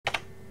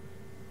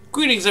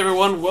Greetings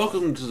everyone,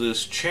 welcome to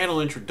this channel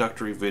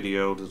introductory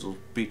video. This will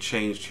be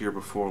changed here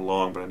before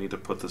long, but I need to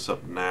put this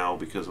up now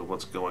because of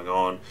what's going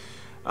on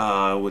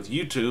with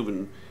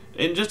YouTube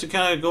and just to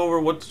kind of go over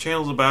what the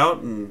channel's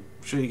about and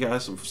show you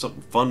guys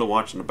something fun to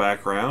watch in the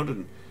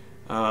background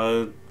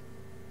and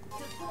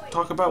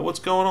talk about what's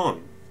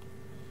going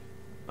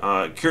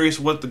on. Curious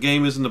what the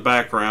game is in the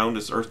background.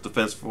 It's Earth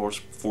Defense Force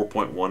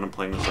 4.1. I'm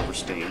playing this over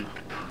Steam.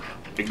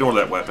 Ignore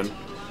that weapon.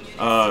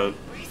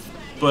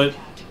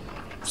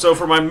 So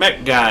for my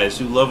mech guys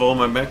who love all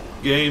my mech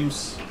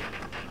games,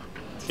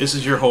 this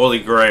is your holy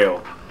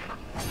grail.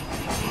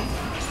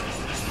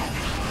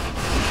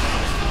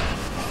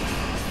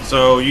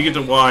 So you get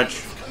to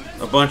watch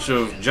a bunch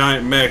of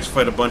giant mechs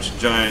fight a bunch of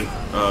giant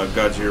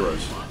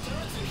Godzillas.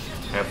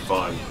 Have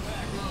fun.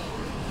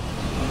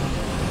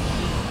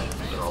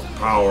 They're all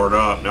powered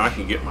up. Now I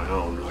can get my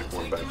own. There's like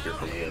one back here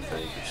for me, I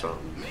think, or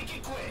something.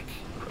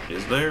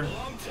 Is there?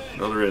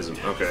 No, there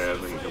isn't. Okay, I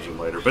think it comes in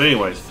later. But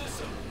anyways.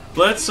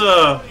 Let's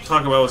talk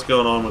about what's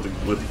going on with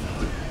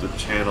the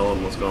channel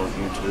and what's going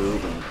on with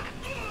YouTube and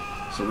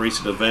some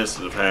recent events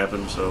that have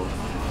happened. So,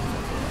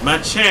 my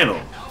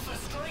channel.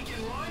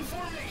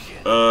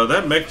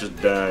 That mech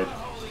just died.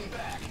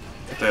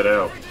 Get that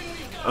out.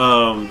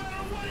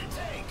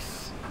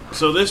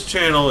 So this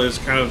channel is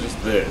kind of just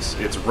this.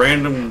 It's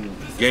random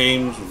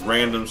games,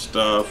 random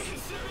stuff,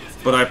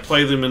 but I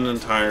play them in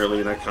entirely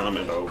and I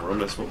comment over them.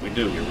 That's what we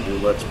do here. We do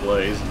Let's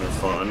Plays and they're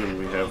fun and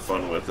we have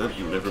fun with it.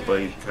 And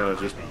everybody kind of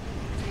just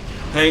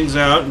hangs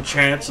out and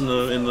chats in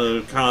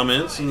the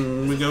comments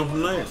and we go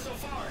from there.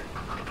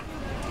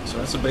 So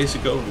that's a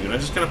basic overview. And I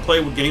just kind of play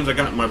with games I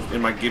got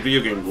in my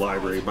video game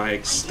library, my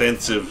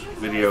extensive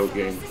video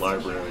game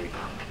library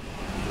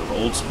of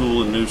old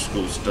school and new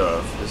school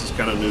stuff. This is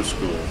kind of new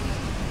school.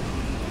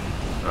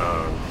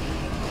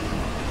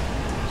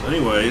 So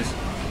anyways.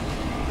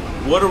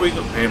 What are we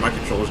going? Man, my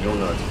controller's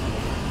going nuts.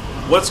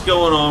 What's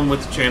going on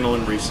with the channel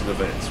in recent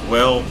events?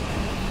 Well,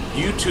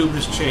 YouTube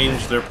has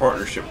changed their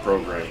partnership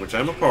program, which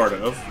I'm a part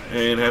of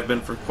and have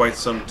been for quite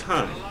some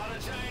time.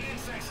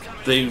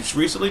 They've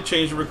recently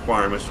changed the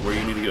requirements to where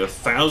you need to get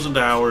 1,000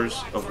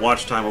 hours of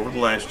watch time over the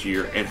last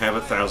year and have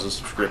 1,000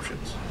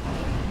 subscriptions.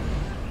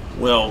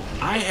 Well,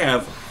 I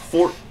have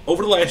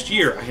over the last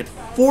year I had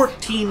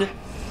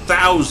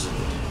 14,000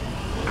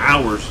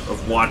 hours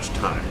of watch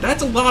time.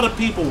 That's a lot of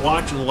people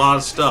watching a lot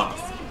of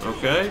stuff,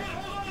 okay?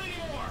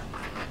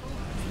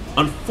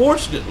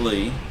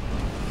 Unfortunately,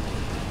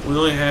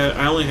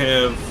 I only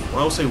have,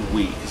 well, I'll say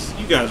weeks.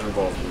 You guys are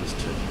involved in this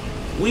too.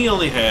 We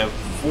only have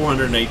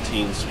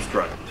 418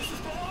 subscribers.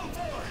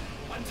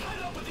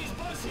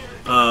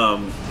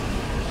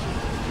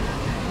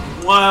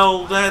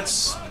 While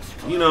that's,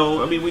 you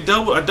know, I mean,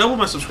 I doubled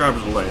my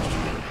subscribers last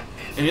year.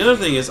 And the other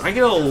thing is, I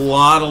get a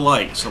lot of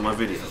likes on my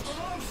videos.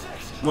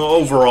 Well,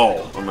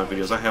 overall, on my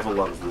videos, I have a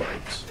lot of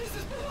likes.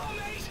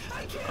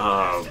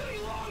 Oh,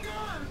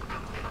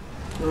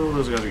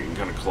 those guys are getting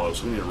kind of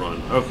close. We need to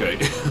run. Okay.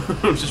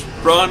 Just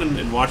run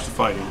and watch the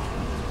fighting.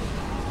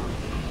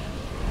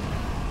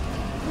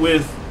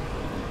 With,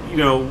 you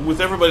know, with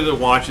everybody that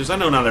watches, I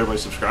know not everybody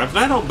subscribes, and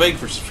I don't beg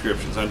for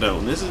subscriptions. I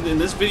don't. In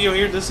this video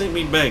here, this ain't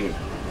me begging.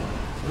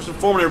 I'm just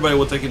informing everybody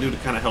what they can do to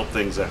kind of help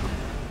things out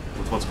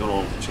with what's going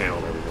on with the channel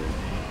and everything.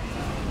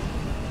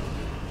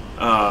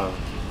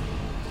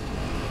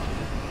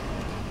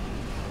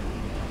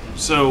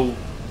 So,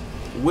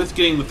 with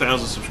getting the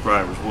 1,000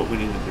 subscribers, what we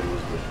need to do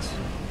is this.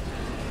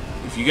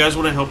 If you guys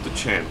want to help the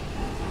channel,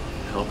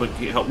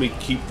 help me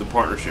keep the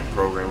partnership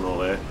program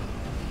and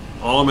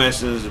all I'm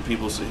asking is that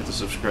people hit the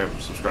subscribe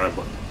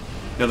button.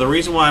 Now, the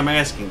reason why I'm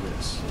asking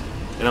this,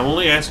 and I'm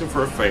only asking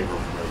for a favor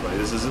from everybody,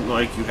 this isn't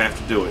like you have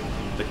to do it.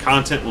 The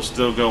content will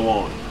still go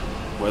on,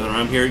 whether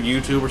I'm here at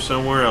YouTube or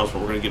somewhere else,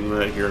 but we're going to get into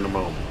that here in a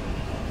moment.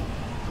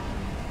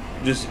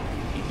 Just,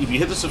 if you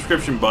hit the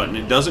subscription button,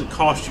 it doesn't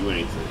cost you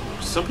anything.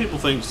 Some people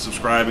think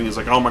subscribing is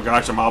like, oh my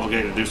gosh, I'm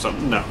obligated to do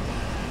something. No.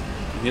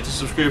 You hit the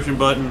subscription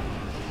button,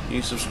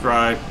 you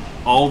subscribe.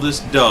 All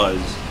this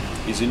does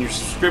is in your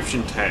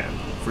subscription tab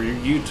for your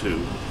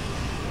YouTube,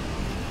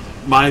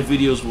 my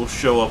videos will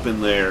show up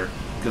in there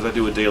because I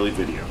do a daily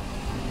video.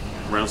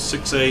 Around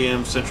 6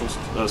 a.m. Central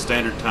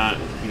Standard Time,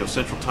 you know,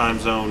 Central Time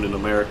Zone in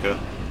America,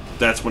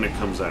 that's when it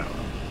comes out.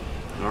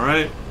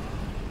 Alright?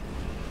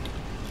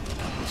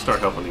 Let's start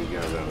helping you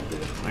guys out a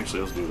bit.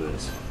 Actually, let's do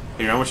this.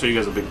 Here, I'm going to show you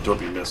guys a big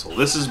dorky missile.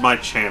 This is my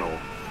channel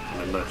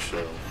in a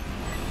nutshell.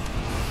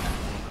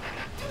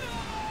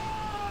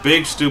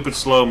 Big, stupid,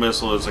 slow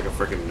missile is like a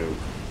freaking nuke.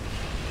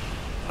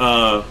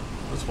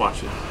 Let's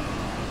watch it.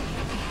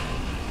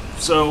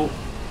 So,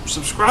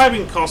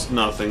 subscribing costs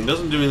nothing.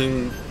 Doesn't do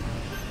anything,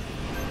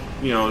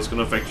 you know, it's going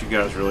to affect you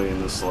guys really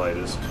in the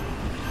slightest.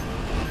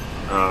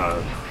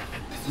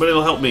 But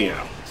it'll help me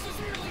out.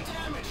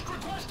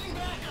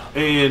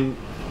 And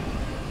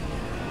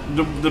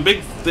the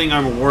big thing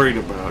I'm worried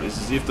about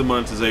is if the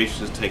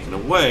monetization is taken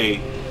away,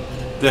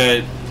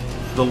 that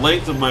the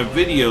length of my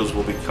videos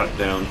will be cut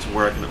down to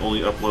where I can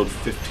only upload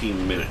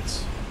 15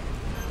 minutes.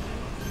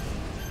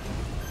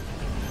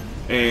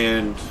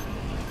 And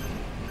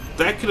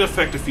that could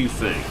affect a few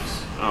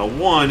things.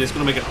 One, it's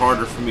going to make it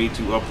harder for me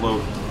to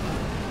upload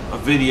a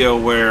video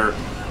where,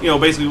 you know,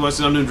 basically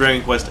I'm doing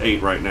Dragon Quest VIII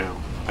right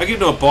now. I get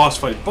into a boss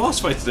fight. Boss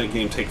fights in that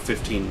game take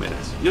 15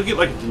 minutes. You'll get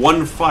like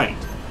one fight.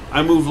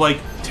 I move like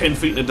 10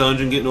 feet in a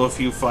dungeon, get into a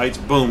few fights,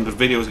 boom, the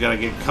video's got to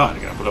get cut. I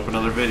got to put up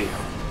another video.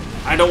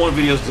 I don't want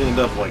videos to end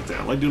up like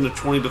that. I like doing a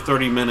 20 to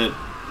 30 minute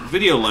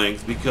video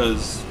length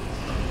because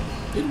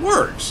it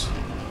works.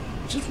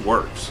 It just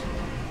works.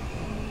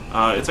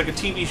 It's like a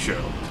TV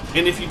show.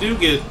 And if you do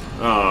get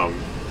a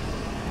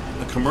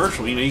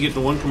commercial, you know, you get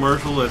the one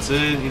commercial, that's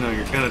it, you know,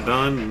 you're kind of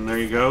done, and there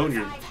you go, and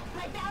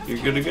you're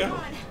good to go.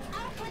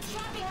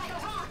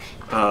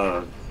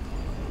 But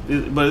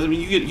I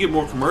mean, you get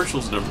more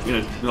commercials in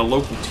a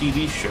local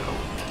TV show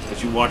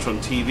that you watch on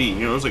TV. You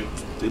know, there's like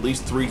at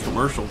least 3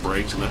 commercial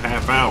breaks in a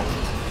half hour.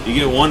 You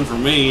get one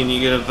from me, and you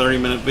get a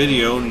 30-minute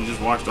video, and you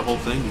just watch the whole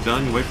thing. You're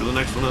done. You wait for the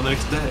next one the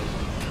next day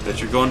that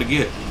you're going to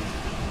get.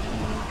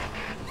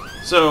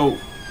 So,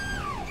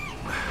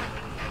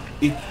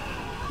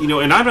 you know,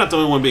 and I'm not the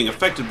only one being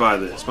affected by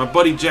this. My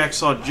buddy Jack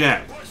Saw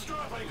Jack,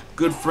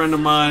 good friend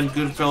of mine,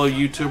 good fellow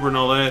YouTuber, and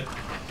all that.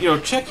 You know,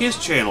 check his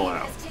channel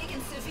out.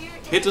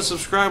 Hit the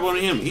subscribe on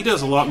him. He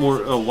does a lot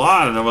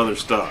of other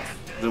stuff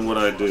than what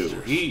I do.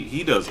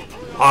 He does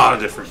a lot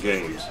of different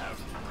games.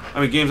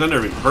 I mean, games I've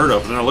never even heard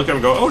of. And then I look at him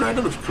and go, oh, that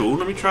looks cool.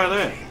 Let me try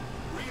that.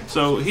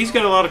 So he's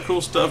got a lot of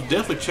cool stuff.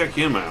 Definitely check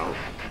him out.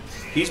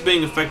 He's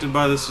being affected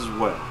by this as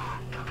well.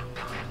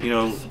 You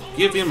know,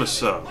 give him a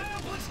sub.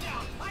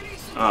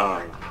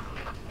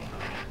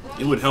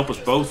 It would help us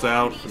both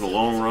out in the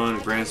long run, in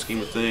the grand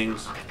scheme of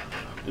things.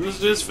 And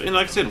and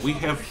like I said, we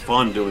have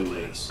fun doing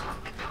this.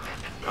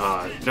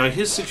 Now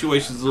his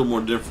situation is a little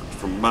more different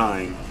from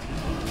mine,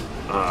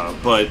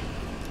 but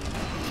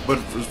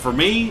for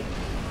me,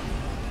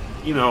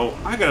 you know,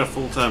 I got a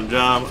full-time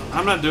job.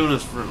 I'm not doing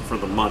this for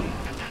the money.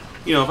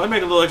 You know, if I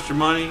make a little extra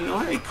money, you know,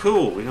 hey,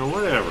 cool, you know,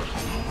 whatever.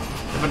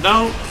 If I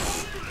don't,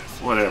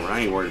 whatever. I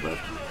ain't worried about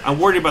it. I'm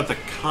worried about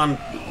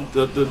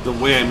the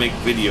way I make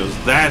videos.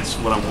 That's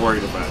what I'm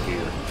worried about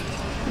here.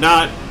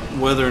 Not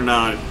whether or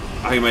not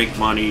I make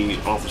money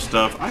off of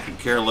stuff. I could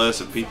care less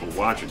if people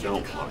watch or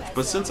don't watch.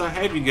 But since I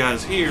have you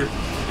guys here,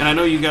 and I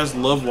know you guys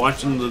love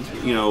watching the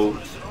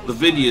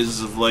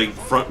videos of like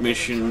Front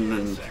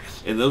Mission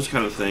and those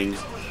kind of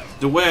things,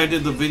 the way I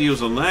did the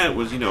videos on that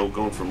was, you know,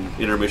 going from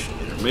intermission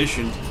to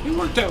intermission. It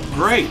worked out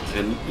great,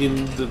 and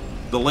in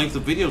the length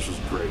of videos was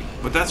great.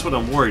 But that's what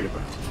I'm worried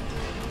about.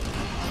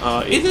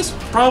 This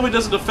probably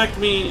doesn't affect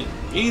me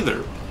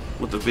either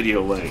with the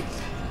video length.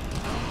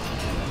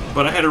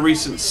 But I had a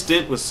recent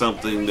stint with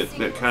something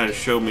that kind of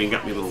showed me and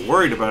got me a little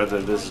worried about it,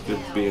 that this is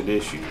going to be an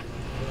issue.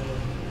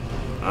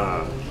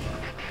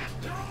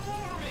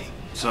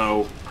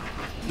 So,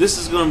 this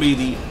is going to be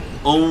the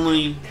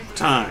only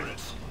time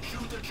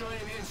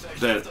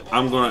that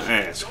I'm going to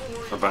ask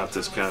about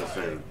this kind of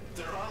thing.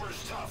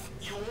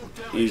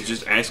 He's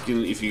just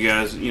asking if you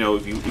guys, you know,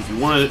 if you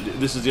want to.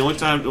 This is the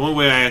only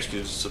way I ask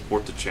you to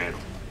support the channel,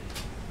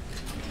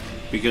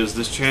 because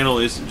this channel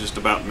isn't just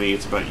about me;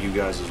 it's about you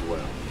guys as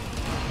well.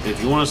 And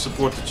if you want to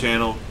support the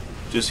channel,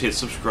 just hit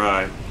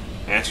subscribe.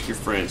 Ask your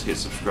friends, hit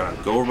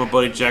subscribe. Go over to my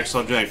buddy Jack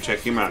Saw Jack, check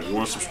him out. If you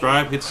want to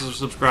subscribe, hit the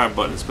subscribe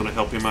button. It's going to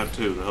help him out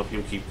too, to help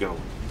him keep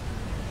going.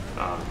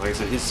 Like I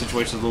said, his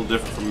situation is a little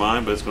different from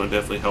mine, but it's going to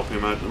definitely help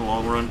him out in the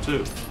long run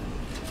too.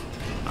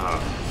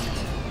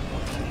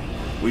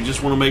 We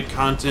just want to make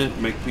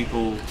content, let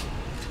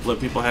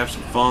people have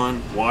some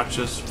fun, watch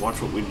us,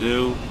 watch what we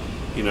do.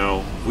 You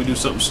know, if we do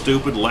something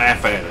stupid,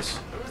 laugh at us.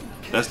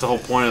 That's the whole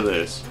point of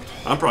this.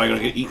 I'm probably going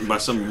to get eaten by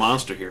some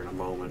monster here in a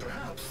moment.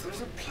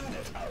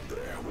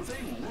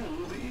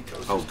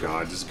 Oh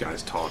God, this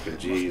guy's talking.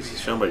 Jeez,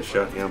 somebody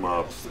shut him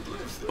up.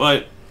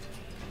 But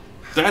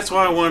that's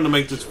why I wanted to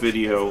make this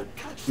video.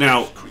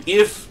 Now,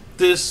 if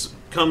this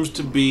comes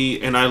to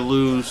be and I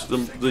lose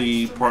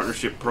the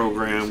partnership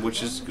program,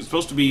 which is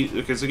supposed to be,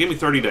 okay, so give me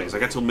 30 days. I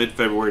got till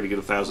mid-February to get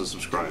 1,000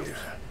 subscribers.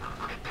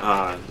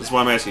 That's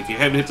why I'm asking. If you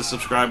haven't hit the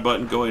subscribe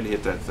button, go ahead and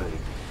hit that thing.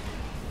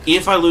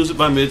 If I lose it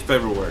by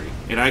mid-February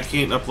and I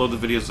can't upload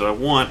the videos that I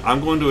want,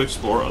 I'm going to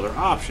explore other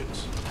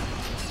options.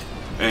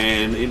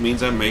 And it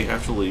means I may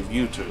have to leave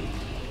YouTube,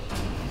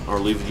 or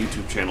leave the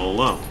YouTube channel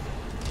alone.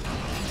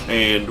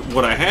 And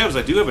what I have is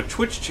I do have a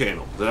Twitch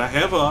channel that I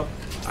have up.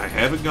 I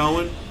have it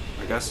going.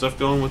 I got stuff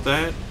going with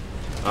that.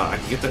 I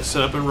can get that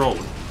set up and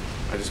rolling.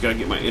 I just got to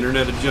get my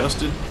internet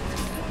adjusted,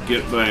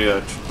 get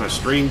my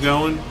stream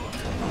going.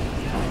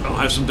 I'll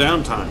have some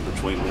downtime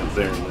between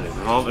there and then.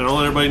 And I'll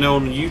let everybody know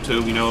on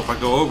YouTube, you know, if I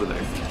go over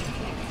there.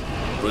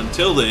 But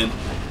until then,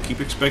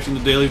 keep expecting the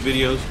daily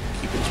videos.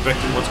 Keep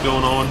expecting what's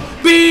going on.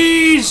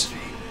 Bees!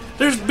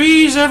 There's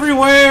bees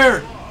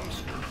everywhere!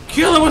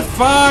 Kill it with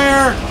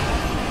fire!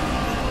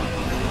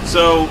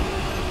 So,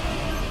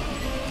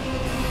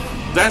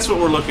 that's what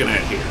we're looking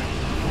at here.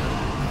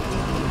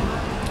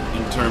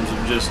 In terms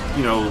of just,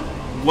 you know,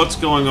 what's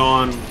going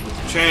on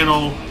with the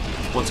channel,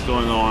 what's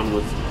going on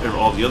with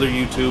all the other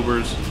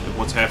YouTubers, and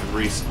what's happened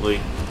recently.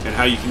 and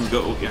how you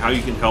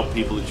can help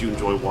people that you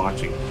enjoy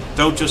watching.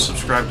 Don't just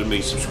subscribe to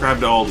me. Subscribe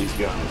to all these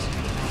guys.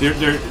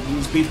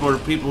 These people are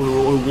people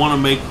who want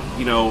to make,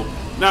 you know,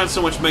 not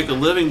so much make a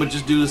living, but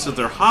just do this as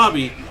their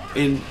hobby,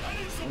 and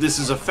this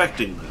is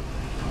affecting them.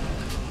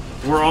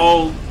 We're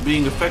all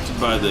being affected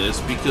by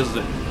this because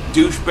the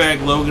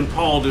douchebag Logan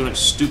Paul pulling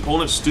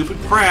that stupid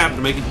crap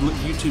to make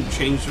YouTube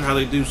change how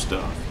they do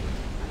stuff.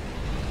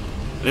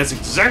 And that's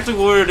exactly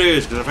what it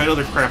is, because I've had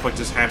other crap like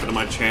this happen to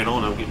my channel,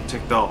 and I'm getting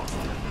ticked off.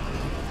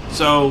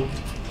 So,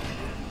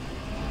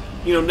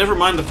 you know, never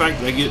mind the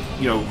fact that I get,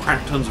 you know,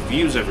 crap tons of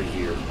views every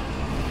year.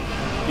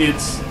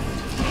 It's...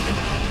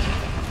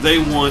 They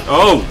want...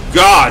 Oh,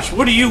 gosh!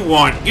 What do you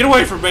want? Get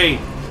away from me!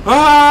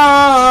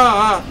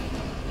 Ah!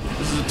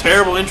 This is a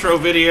terrible intro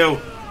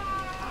video.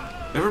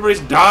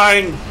 Everybody's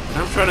dying.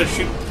 I'm trying to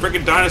shoot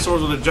freaking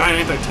dinosaurs with a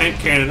giant anti-tank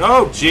cannon.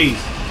 Oh, jeez.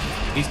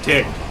 He's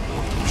ticked.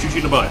 Shoot you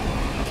in the butt.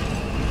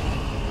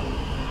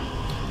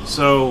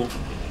 So...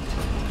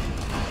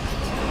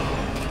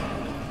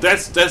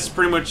 That's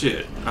pretty much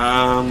it.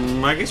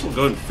 I guess we'll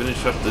go ahead and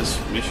finish up this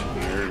mission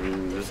here. I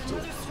mean, just to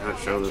kind of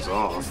show this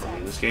off. I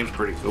mean, this game's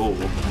pretty cool. I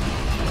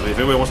mean, if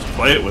anybody wants to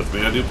play it with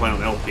me, I do plan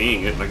on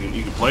LPing it. Like,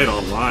 you can play it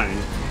online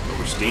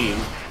over Steam.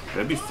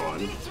 That'd be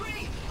fun.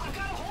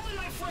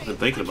 I've been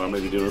thinking about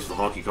maybe doing this with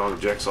Honky Kong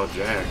and Jacksaw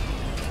Jack.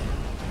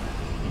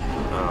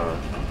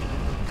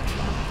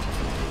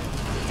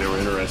 If they were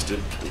interested,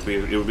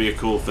 it would be a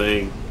cool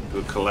thing. Do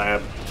a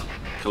collab.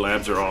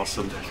 Collabs are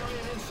awesome.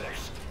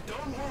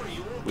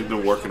 We've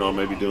been working on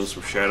maybe doing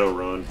some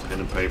Shadowrun,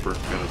 pen and paper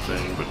kind of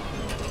thing, but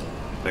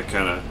that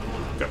kind of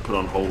got put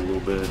on hold a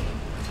little bit.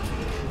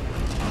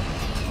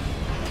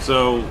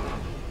 So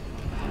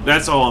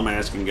that's all I'm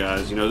asking,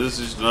 guys. You know, this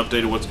is just an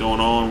update of what's going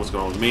on with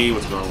me,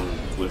 what's going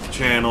on with the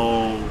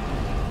channel,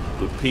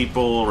 with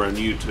people around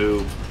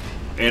YouTube,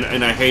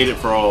 and I hate it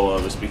for all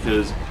of us,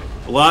 because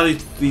a lot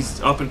of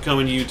these up and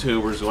coming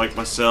YouTubers like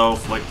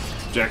myself, like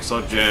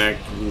Jacksaw Jack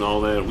and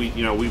all that, we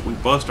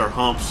bust our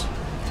humps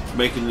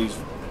making these.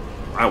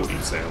 I wouldn't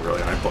even say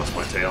I bust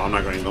my tail. I'm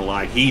not going to even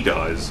lie. He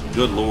does.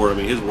 Good Lord. I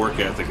mean, his work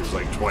ethic is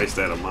like twice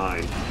that of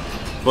mine.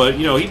 But,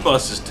 you know, he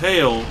busts his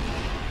tail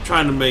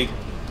trying to make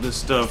this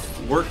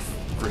stuff work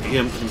for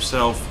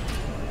himself,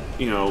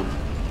 you know,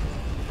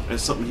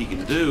 as something he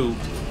can do.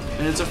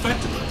 And it's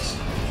affecting us.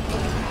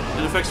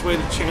 It affects the way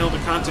the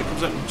content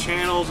comes out in the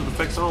channels. It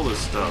affects all this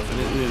stuff.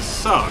 And it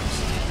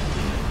sucks.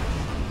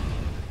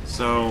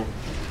 So,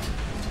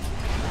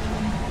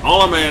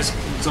 all I'm asking...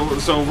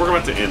 So we're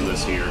about to end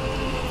this here.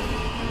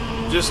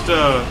 Just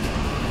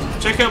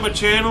check out my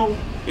channel.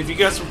 If you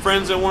got some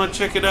friends that want to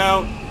check it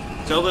out,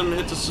 tell them to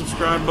hit the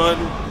subscribe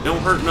button. It don't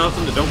hurt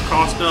nothing. It don't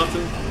cost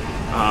nothing.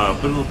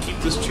 But it'll keep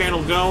this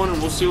channel going, and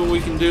we'll see what we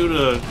can do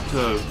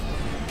to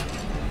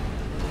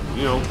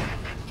you know,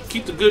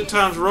 keep the good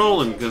times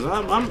rolling. Because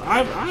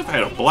I've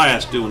had a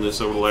blast doing this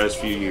over the last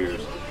few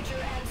years.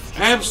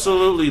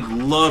 Absolutely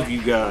love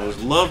you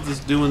guys.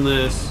 Love doing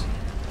this.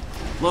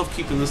 Love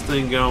keeping this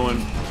thing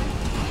going.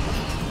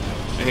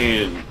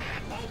 And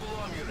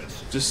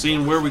just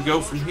seeing where we go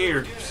from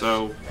here.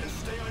 So,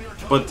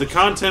 but the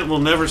content will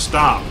never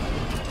stop.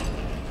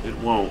 It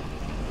won't.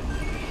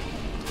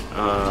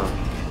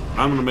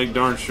 I'm gonna make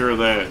darn sure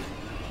that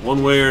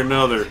one way or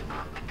another,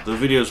 the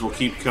videos will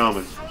keep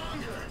coming.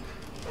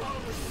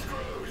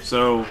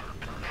 So,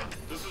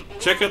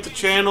 check out the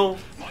channel.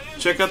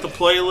 Check out the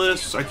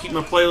playlists. I keep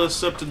my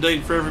playlists up to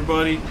date for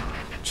everybody.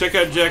 Check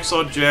out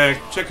Jacksaw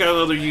Jack. Check out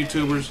other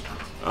YouTubers.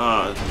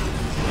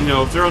 You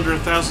know, if they're under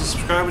 1,000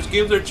 subscribers,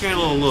 give their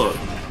channel a look.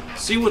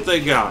 See what they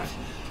got.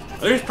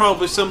 There's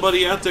probably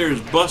somebody out there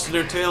who's busting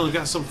their tail and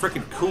got some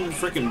freaking cool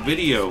freaking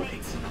video.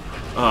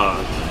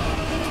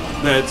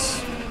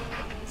 That's...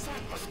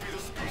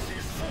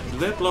 Did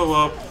that blow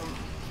up?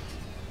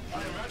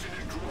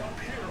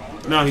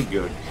 No, he's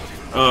good.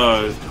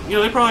 You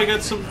know, they probably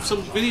got some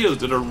videos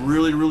that are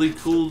really, really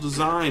cool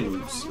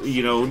designs.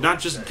 You know, not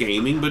just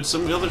gaming, but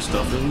some other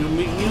stuff.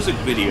 Music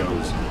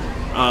videos.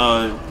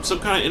 Some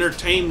kind of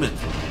entertainment.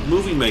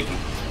 Movie making.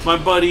 My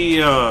buddy,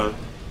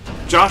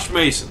 Josh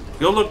Mason.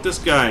 Go look this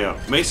guy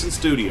up. Mason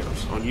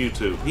Studios on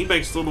YouTube. He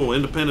makes little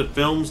independent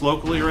films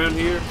locally around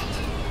here.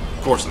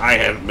 Of course, I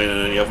haven't been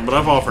in any of them, but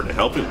I've offered to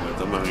help him with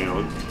them. You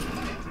know,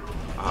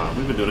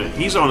 we've been doing it.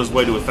 He's on his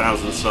way to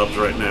 1,000 subs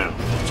right now.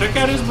 Check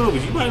out his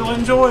movies. You might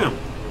enjoy them.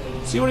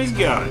 See what he's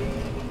got.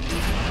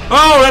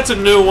 Oh, that's a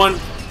new one.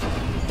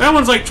 That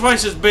one's like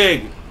twice as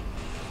big.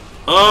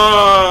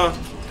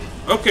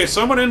 Okay,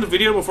 so I'm gonna end the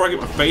video before I get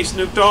my face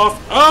nuked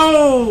off.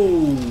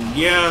 Oh,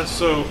 yeah.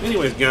 So,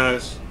 anyways,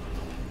 guys.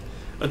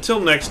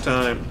 Until next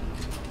time,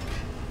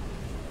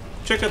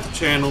 check out the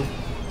channel,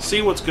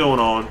 see what's going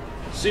on,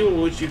 see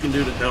what you can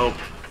do to help.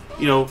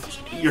 You know,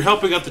 you're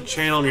helping out the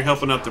channel and you're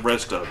helping out the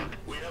rest of them.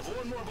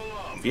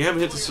 If you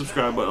haven't hit the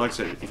subscribe button, like I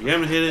said, if you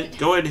haven't hit it,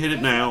 go ahead and hit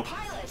it now.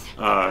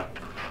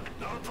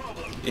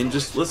 And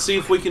just, let's see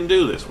if we can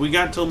do this. We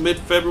got till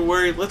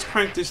mid-February. Let's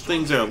crank these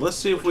things out. Let's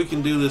see if we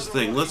can do this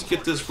thing. Let's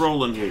get this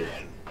rolling here.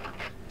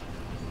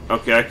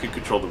 Okay, I could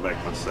control the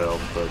back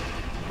myself, but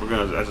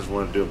I just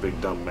want to do a big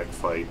dumb mech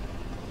fight.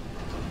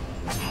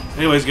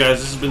 Anyways, guys,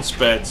 this has been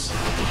Spets.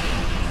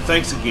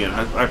 Thanks again.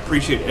 I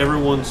appreciate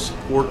everyone's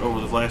support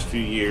over the last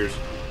few years.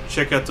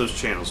 Check out those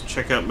channels.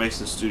 Check out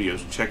Mason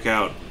Studios. Check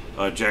out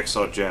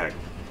Jacksaw Jack.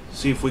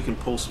 See if we can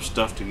pull some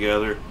stuff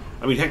together.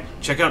 I mean, heck,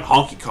 check out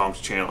Honky Kong's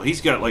channel.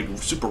 He's got like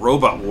Super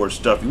Robot Wars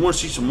stuff. You want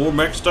to see some more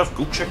mech stuff?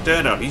 Go check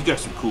that out. He's got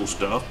some cool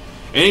stuff.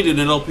 And he did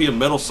an LP of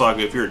Metal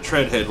Saga if you're a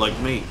treadhead like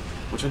me.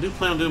 Which I do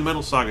plan on doing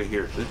Metal Saga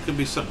here. It could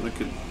be something that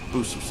could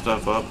boost some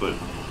stuff up, but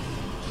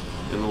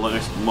in the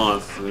next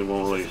month it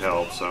won't really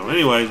help. So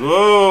anyways,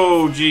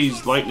 whoa,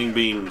 geez, lightning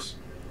beams.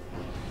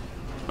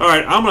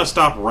 Alright, I'm going to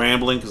stop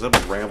rambling because I've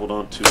been rambled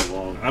on too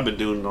long. I've been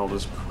doing all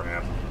this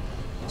crap.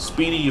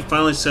 Speedy, you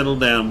finally settled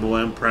down, boy.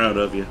 I'm proud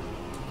of you.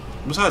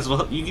 Besides,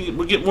 we'll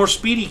get more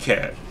Speedy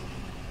Cat.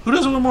 Who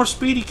doesn't want more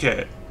Speedy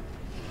Cat?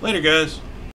 Later, guys.